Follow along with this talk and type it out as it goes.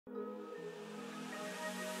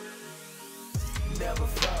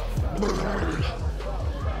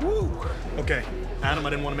Woo. Okay, Adam, I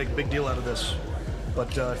didn't want to make a big deal out of this,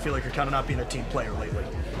 but I feel like you're kind of not being a team player lately.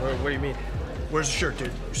 What do you mean? Where's the shirt,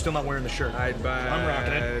 dude? You're still not wearing the shirt. I'm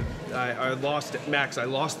rocking it. I lost it, Max. I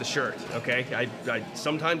lost the shirt. Okay. I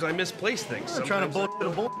sometimes I misplace things. I'm trying to bullshit a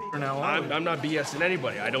bull now. I'm not BSing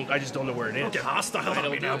anybody. I just don't know where it is. Don't get hostile on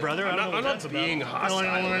me now, brother. I'm not being hostile.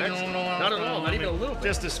 Not at all. Not even a little bit.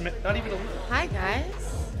 Just a smidge. Not even a little. Hi, guys.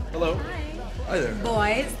 Hello. Hi. Hi there.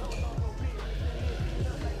 Boys.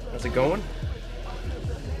 How's it going?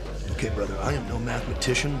 Okay, brother. I am no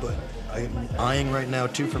mathematician, but I am eyeing right now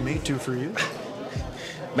 2 for me, 2 for you.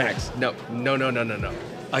 Max, no.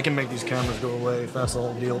 I can make these cameras go away if that's the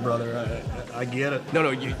whole deal, brother. I get it.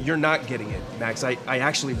 No, you're not getting it, Max. I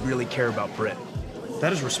actually really care about Britt.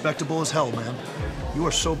 That is respectable as hell, man. You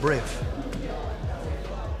are so brave.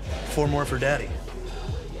 4 more for Daddy.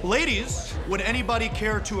 Ladies, would anybody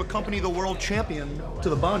care to accompany the world champion to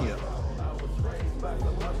the banya?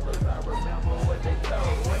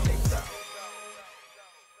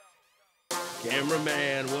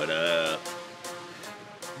 Cameraman, what up?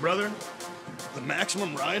 Brother, the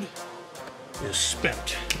maximum ride is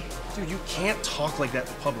spent. Dude, you can't talk like that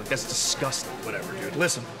in public. That's disgusting. Whatever, dude.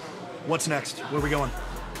 Listen, what's next? Where are we going?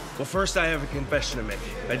 Well, first I have a confession to make.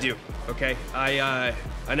 I do, okay? I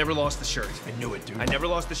never lost the shirt. I knew it, dude. I never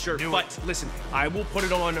lost the shirt, but listen, I will put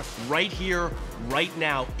it on right here, right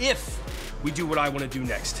now, if we do what I want to do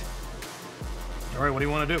next. All right, what do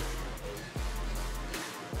you want to do?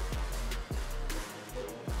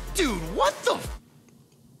 Dude, what the f—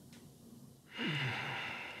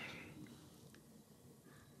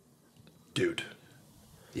 Dude.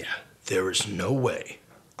 Yeah. There is no way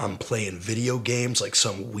I'm playing video games like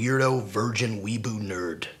some weirdo virgin weeboo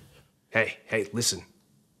nerd. Hey, listen.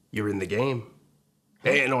 You're in the game.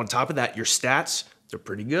 Hey, and on top of that, your stats, they're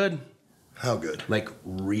pretty good. How good? Like,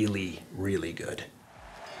 really, really good.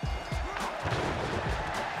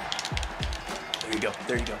 There you go.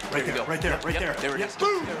 There you go. Right there. There it is.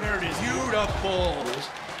 Boom! There it is. Beautiful.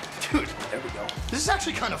 Dude, there we go. This is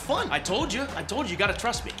actually kind of fun. I told you. You gotta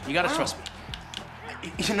trust me. You gotta trust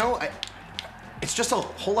me. You know, it's just a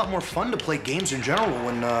whole lot more fun to play games in general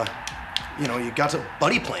when, you know, you got a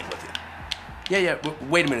buddy playing with you. Yeah.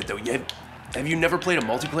 Wait a minute, though. Have you never played a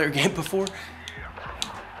multiplayer game before?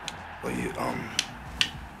 Well,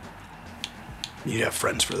 you'd have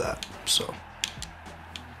friends for that, so.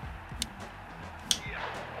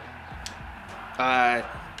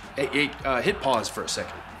 Hey, hit pause for a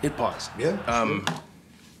second. Hit pause. Yeah.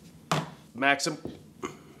 Max,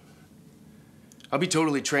 I'll be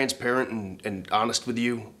totally transparent and honest with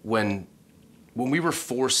you. When we were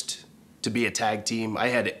forced to be a tag team, I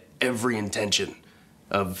had every intention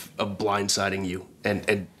of blindsiding you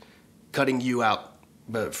and cutting you out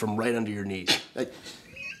from right under your knees. Dude,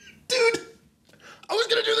 I was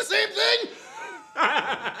gonna do the same thing.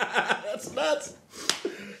 That's nuts.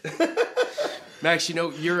 Max, you know,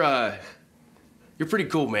 you're pretty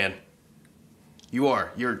cool, man. You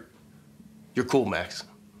are. You're cool, Max.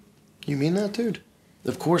 You mean that, dude?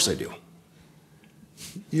 Of course I do.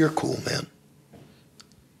 You're cool, man.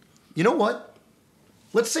 You know what?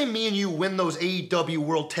 Let's say me and you win those AEW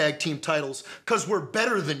World Tag Team titles, because we're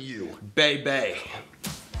better than you. Bay.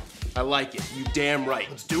 I like it. You damn right.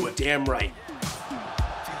 Let's do it. Damn right.